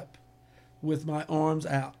straight up with my arms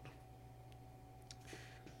out.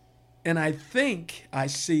 And I think I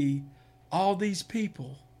see all these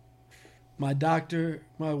people, my doctor,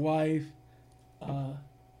 my wife,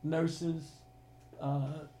 nurses,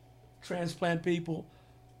 transplant people,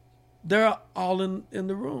 they're all in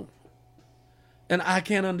the room. And I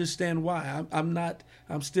can't understand why.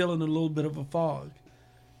 I'm still in a little bit of a fog.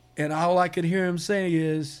 And all I could hear him say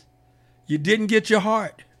is, "You didn't get your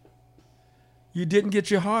heart. You didn't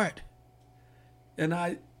get your heart." And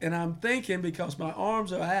I'm thinking, because my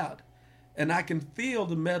arms are out and I can feel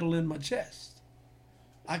the metal in my chest.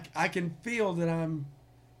 I can feel that I'm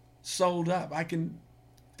sold up. I can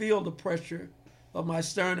feel the pressure of my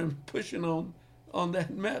sternum pushing on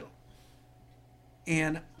that metal.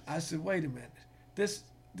 And I said, wait a minute. This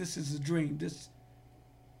is a dream.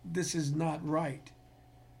 This is not right.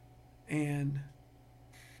 And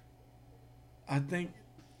I think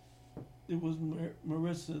it was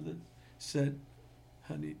Marissa that said,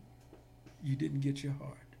 "Honey, you didn't get your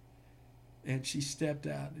heart." And she stepped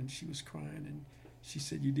out and she was crying, and she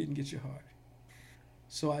said, "You didn't get your heart."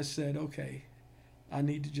 So I said, okay, I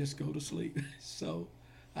need to just go to sleep. So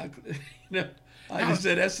I just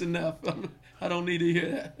said, that's enough. I don't need to hear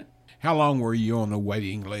that. How long were you on the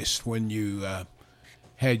waiting list when you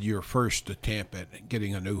had your first attempt at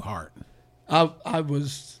getting a new heart? I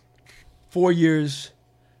was 4 years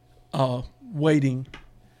waiting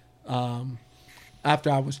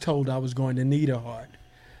after I was told I was going to need a heart.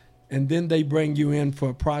 And then they bring you in for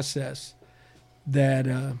a process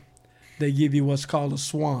that they give you what's called a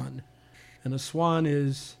SWAN. And a swan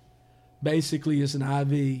is basically it's an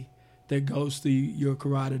IV that goes through your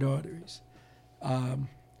carotid arteries.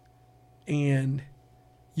 And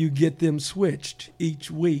you get them switched each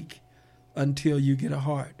week until you get a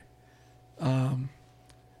heart.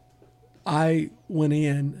 I went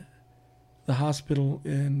in the hospital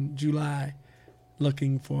in July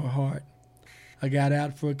looking for a heart. I got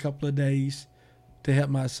out for a couple of days to help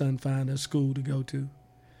my son find a school to go to.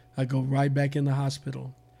 I go right back in the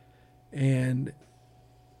hospital. And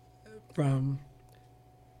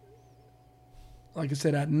like I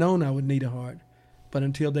said, I'd known I would need a heart, but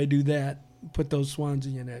until they do that, put those swans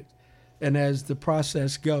in your neck. And as the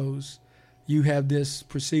process goes, you have this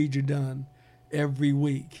procedure done every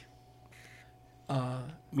week. A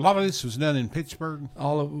lot of this was done in Pittsburgh.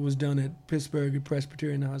 All of it was done at Pittsburgh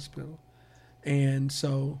Presbyterian Hospital. And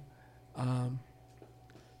so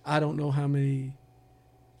I don't know how many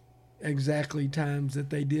exactly times that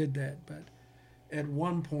they did that, but at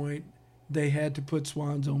one point they had to put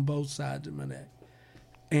swans on both sides of my neck.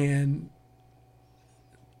 And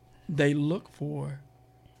they look for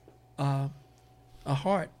a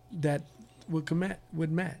heart that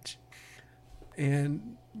would match.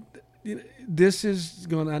 And this is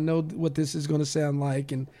I know what this is going to sound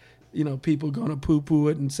like, and people going to poo-poo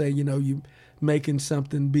it and say, you making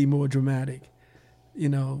something be more dramatic. I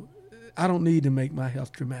don't need to make my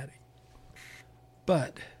health dramatic.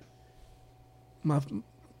 But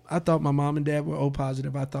I thought my mom and dad were O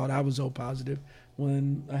positive. I thought I was O positive.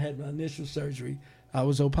 When I had my initial surgery, I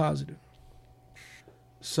was O positive.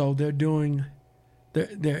 So they done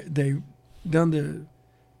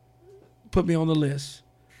put me on the list,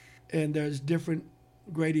 and there's different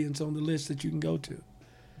gradients on the list that you can go to.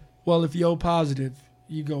 Well, if you're O positive,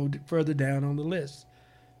 you go further down on the list.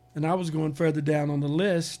 And I was going further down on the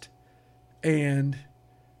list and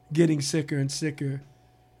getting sicker and sicker,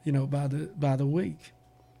 by the week.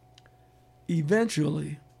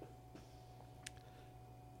 Eventually,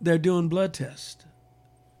 they're doing blood tests.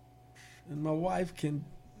 And my wife can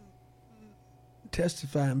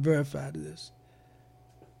testify and verify to this.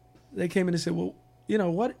 They came in and said, well,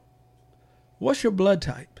 what's your blood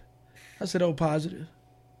type? I said, O positive.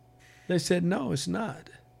 They said, no, it's not.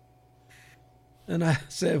 And I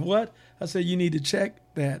said, what? I said, you need to check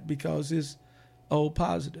that because it's O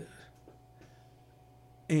positive.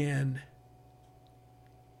 And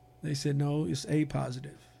they said, no, it's A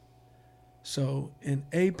positive. So in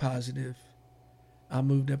A positive, I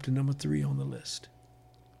moved up to number 3 on the list.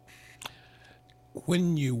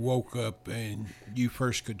 When you woke up and you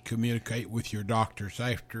first could communicate with your doctors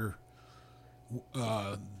after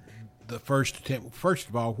the first attempt, first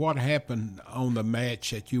of all, what happened on the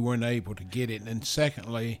match that you weren't able to get it? And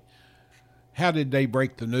secondly, how did they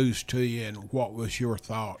break the news to you, and what was your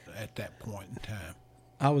thought at that point in time?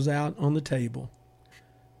 I was out on the table,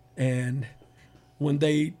 and when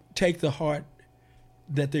they take the heart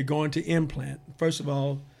that they're going to implant, first of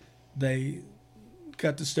all, they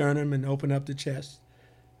cut the sternum and open up the chest.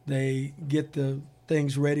 They get the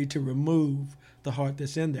things ready to remove the heart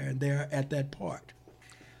that's in there, and they're at that part.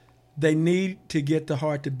 They need to get the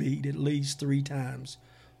heart to beat at least 3 times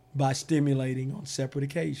by stimulating on separate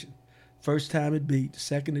occasions. First time it beat, the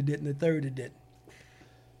second it didn't, the third it didn't.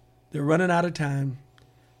 They're running out of time.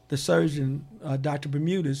 The surgeon, Dr.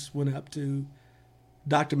 Bermudez, went up to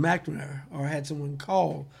Dr. McNamara, or had someone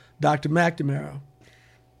call Dr. McNamara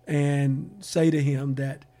and say to him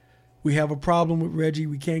that we have a problem with Reggie.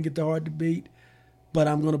 We can't get the heart to beat, but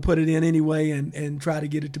I'm going to put it in anyway and try to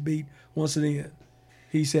get it to beat once again.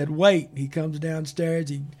 He said, wait. He comes downstairs.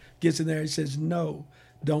 He gets in there. He says, no,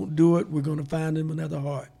 don't do it. We're going to find him another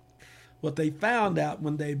heart. What they found out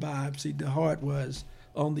when they biopsied the heart was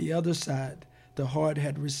on the other side, the heart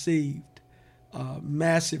had received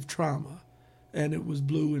massive trauma, and it was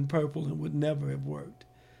blue and purple and would never have worked.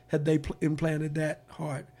 Had they implanted that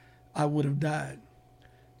heart, I would have died.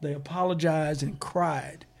 They apologized and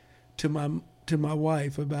cried to my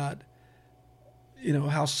wife about,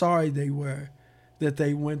 how sorry they were that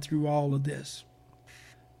they went through all of this.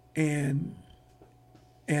 And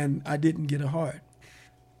I didn't get a heart.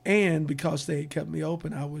 And because they had kept me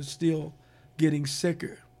open, I was still getting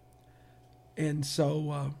sicker. And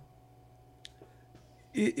so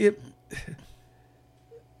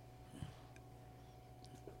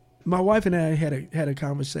my wife and I had a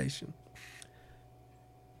conversation.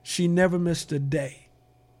 She never missed a day.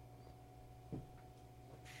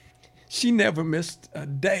 She never missed a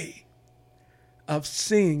day of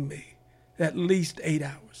seeing me, at least 8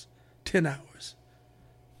 hours, 10 hours.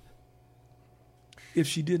 If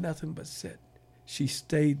she did nothing but sit, she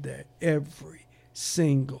stayed there every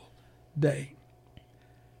single day.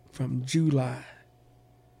 from July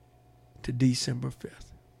to December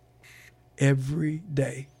 5th. Every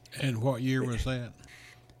day. And what year was that?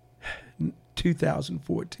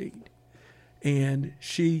 2014. And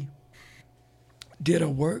she did her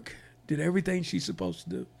work, did everything she's supposed to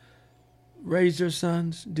do, raised her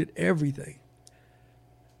sons, did everything.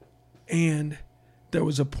 And there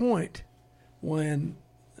was a point when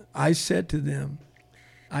I said to them,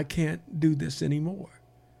 I can't do this anymore.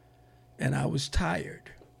 And I was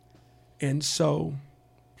tired. And so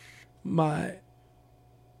it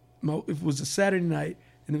was a Saturday night,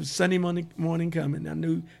 and it was Sunday morning coming. I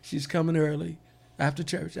knew she's coming early after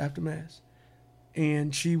church, after Mass.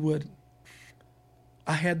 And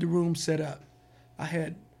I had the room set up. I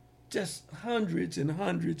had just hundreds and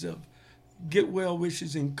hundreds of get well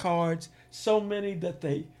wishes and cards, so many that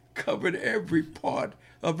they covered every part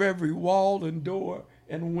of every wall and door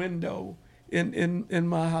and window in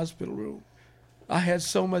my hospital room. I had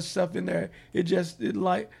so much stuff in there. It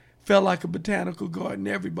felt like a botanical garden.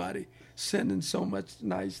 Everybody sending so much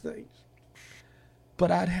nice things.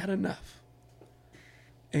 But I'd had enough.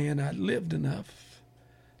 And I'd lived enough.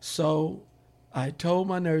 So I told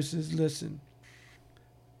my nurses, listen,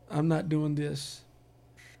 I'm not doing this.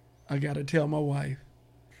 I got to tell my wife,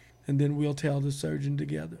 and then we'll tell the surgeon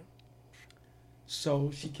together.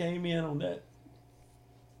 So she came in on that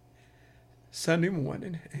Sunday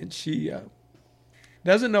morning, and she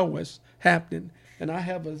doesn't know what's happening. And I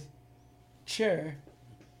have a chair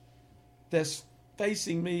that's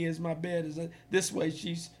facing me as my bed is this way.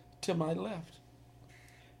 She's to my left.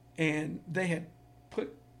 And they had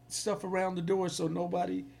put stuff around the door so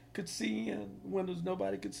nobody could see in, windows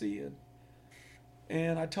nobody could see in.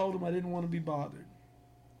 And I told them I didn't want to be bothered.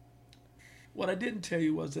 What I didn't tell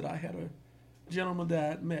you was that I had a gentleman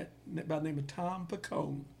that I met by the name of Tom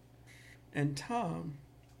Pacone. And Tom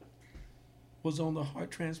was on the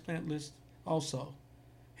heart transplant list also.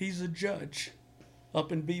 He's a judge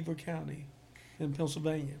up in Beaver County in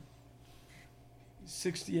Pennsylvania. He's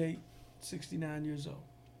 68, 69 years old.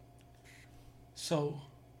 So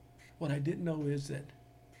what I didn't know is that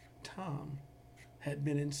Tom had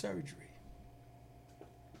been in surgery.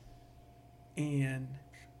 And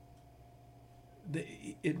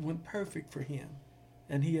it went perfect for him.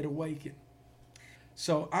 And he had awakened.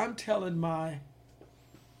 So I'm telling my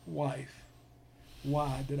wife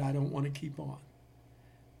why that I don't want to keep on.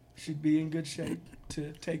 She'd be in good shape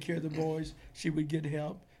to take care of the boys. She would get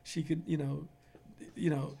help. She could,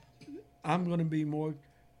 I'm going to be more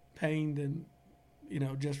pain than,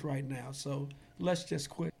 just right now. So let's just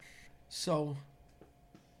quit. So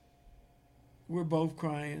we're both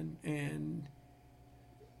crying, and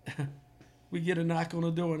we get a knock on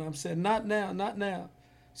the door, and I'm saying, not now, not now.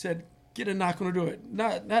 Said, get a knock on the door.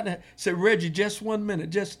 Not now. Said, Reggie, just 1 minute.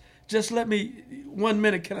 Just let me, 1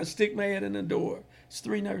 minute, can I stick my head in the door? It's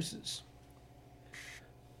 3 nurses.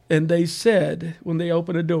 And they said, when they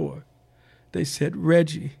opened the door, they said,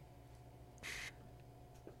 Reggie,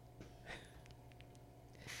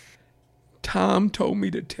 Tom told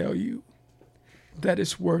me to tell you that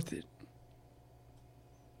it's worth it.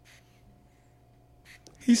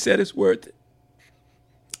 He said it's worth it.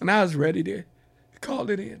 And I was ready to call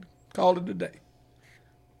it in, call it a day.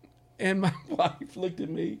 And my wife looked at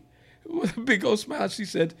me with a big old smile. She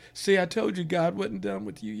said, see, I told you God wasn't done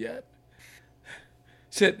with you yet.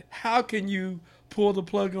 Said, how can you pull the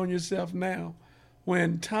plug on yourself now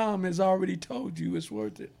when Tom has already told you it's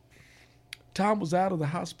worth it? Tom was out of the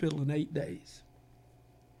hospital in 8 days.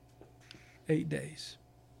 8 days.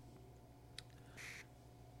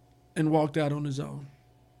 And walked out on his own.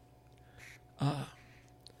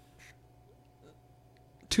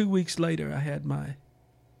 2 weeks later, I had my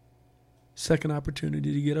second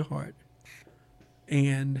opportunity to get a heart.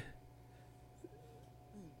 And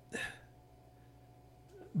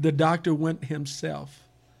the doctor went himself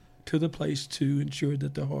to the place to ensure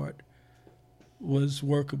that the heart was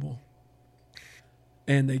workable.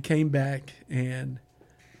 And they came back, and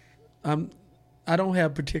I don't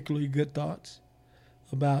have particularly good thoughts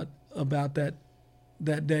about that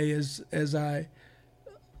day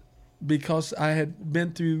because I had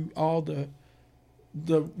been through all the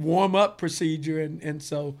warm up procedure, and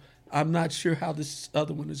so I'm not sure how this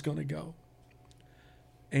other one is going to go.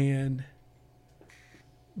 And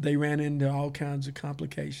they ran into all kinds of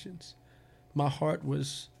complications. My heart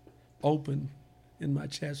was open in my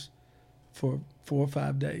chest for 4 or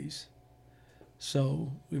 5 days.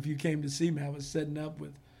 So if you came to see me, I was setting up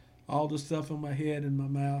with all the stuff on my head and my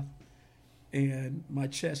mouth, and my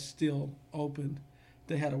chest still open.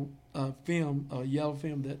 They had a yellow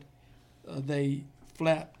film that they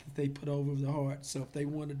flapped that they put over the heart. So if they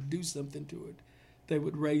wanted to do something to it, they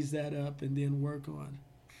would raise that up and then work on.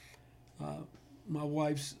 My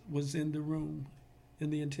wife was in the room in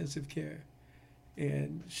the intensive care,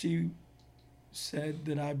 and she said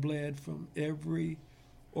that I bled from every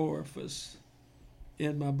orifice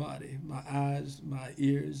in my body, my eyes, my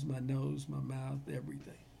ears, my nose, my mouth,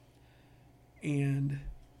 everything. And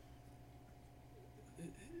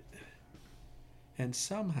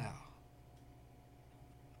somehow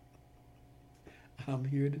I'm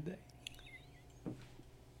here today.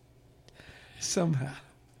 Somehow.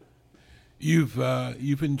 You've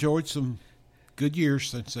enjoyed some good years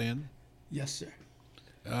since then. Yes, sir.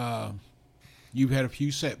 You've had a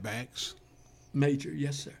few setbacks. Major,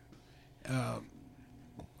 yes, sir.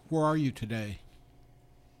 Where are you today?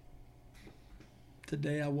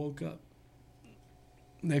 Today I woke up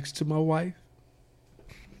next to my wife,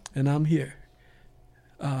 and I'm here.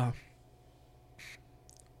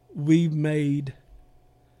 We've made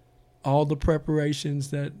all the preparations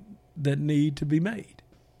that need to be made.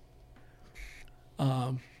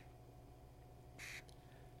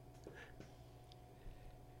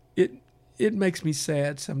 It makes me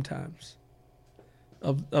sad sometimes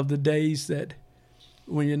of the days that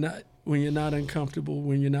when you're not uncomfortable,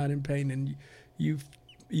 when you're not in pain, and you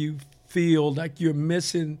feel like you're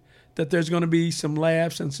missing, that there's going to be some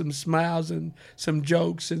laughs and some smiles and some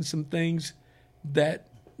jokes and some things that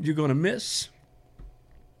you're going to miss.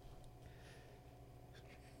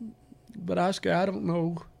 But Oscar, I don't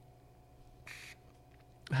know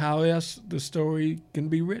how else the story can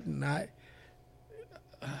be written.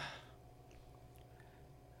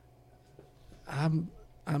 I'm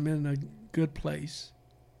in a good place.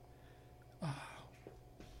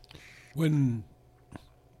 When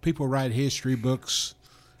people write history books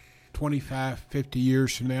 25, 50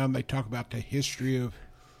 years from now, and they talk about the history of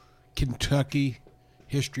Kentucky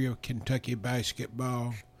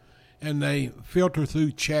basketball, and they filter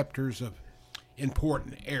through chapters of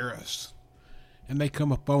important eras, and they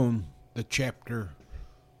come upon the chapter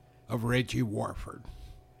of Reggie Warford.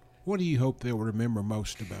 What do you hope they'll remember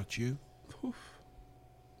most about you?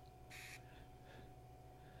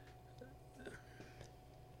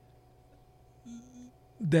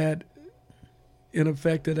 That, in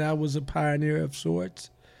effect, that I was a pioneer of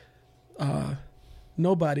sorts.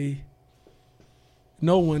 No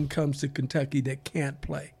one comes to Kentucky that can't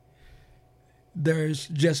play. There's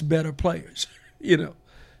just better players,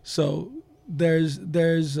 So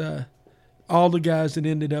there's all the guys that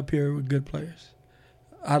ended up here were good players.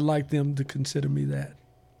 I'd like them to consider me that.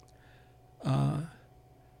 I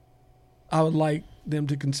would like them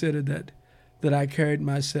to consider that I carried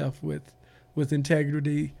myself with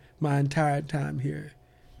integrity my entire time here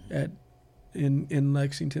in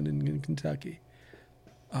Lexington and in Kentucky.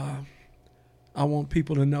 I want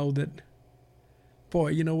people to know that, boy,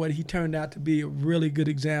 you know what, he turned out to be a really good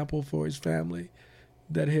example for his family,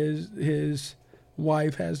 that his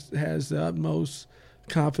wife has the utmost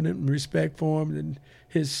confidence and respect for him, and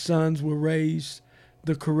his sons were raised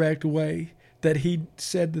the correct way, that he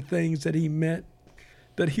said the things that he meant,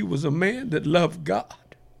 that he was a man that loved God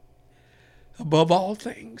above all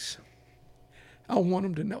things. I want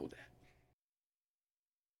him to know that.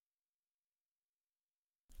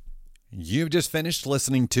 You've just finished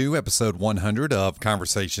listening to episode 100 of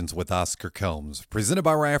Conversations with Oscar Combs, presented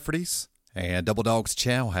by Rafferty's and Double Dogs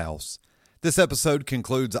Chow House. This episode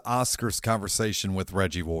concludes Oscar's conversation with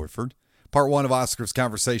Reggie Warford. Part 1 of Oscar's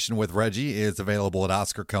conversation with Reggie is available at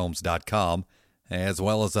oscarcombs.com, as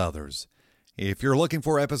well as others. If you're looking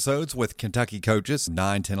for episodes with Kentucky coaches,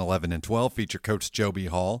 9, 10, 11, and 12 feature Coach Joby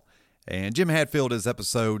Hall, and Jim Hatfield is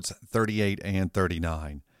episodes 38 and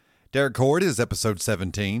 39. Derek Cord is episode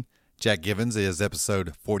 17. Jack Givens is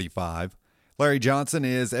episode 45. Larry Johnson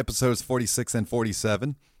is episodes 46 and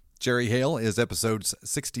 47. Jerry Hale is episodes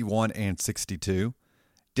 61 and 62.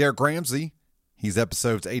 Derek Ramsey, he's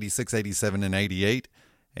episodes 86, 87, and 88.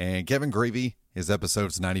 And Kevin Greavy is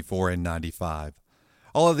episodes 94 and 95.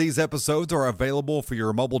 All of these episodes are available for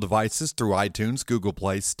your mobile devices through iTunes, Google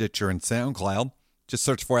Play, Stitcher, and SoundCloud. Just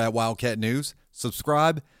search for @Wildcat News,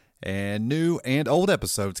 subscribe, and new and old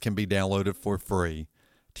episodes can be downloaded for free.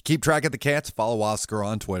 To keep track of the cats, follow Oscar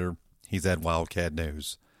on Twitter. He's @Wildcat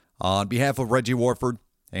News. On behalf of Reggie Warford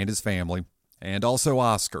and his family, and also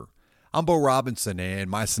Oscar, I'm Bo Robinson, and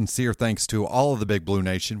my sincere thanks to all of the Big Blue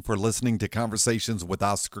Nation for listening to Conversations with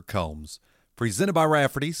Oscar Combs, presented by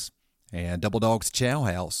Rafferty's and Double Dogs Chow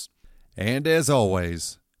House. And as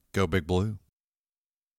always, go Big Blue.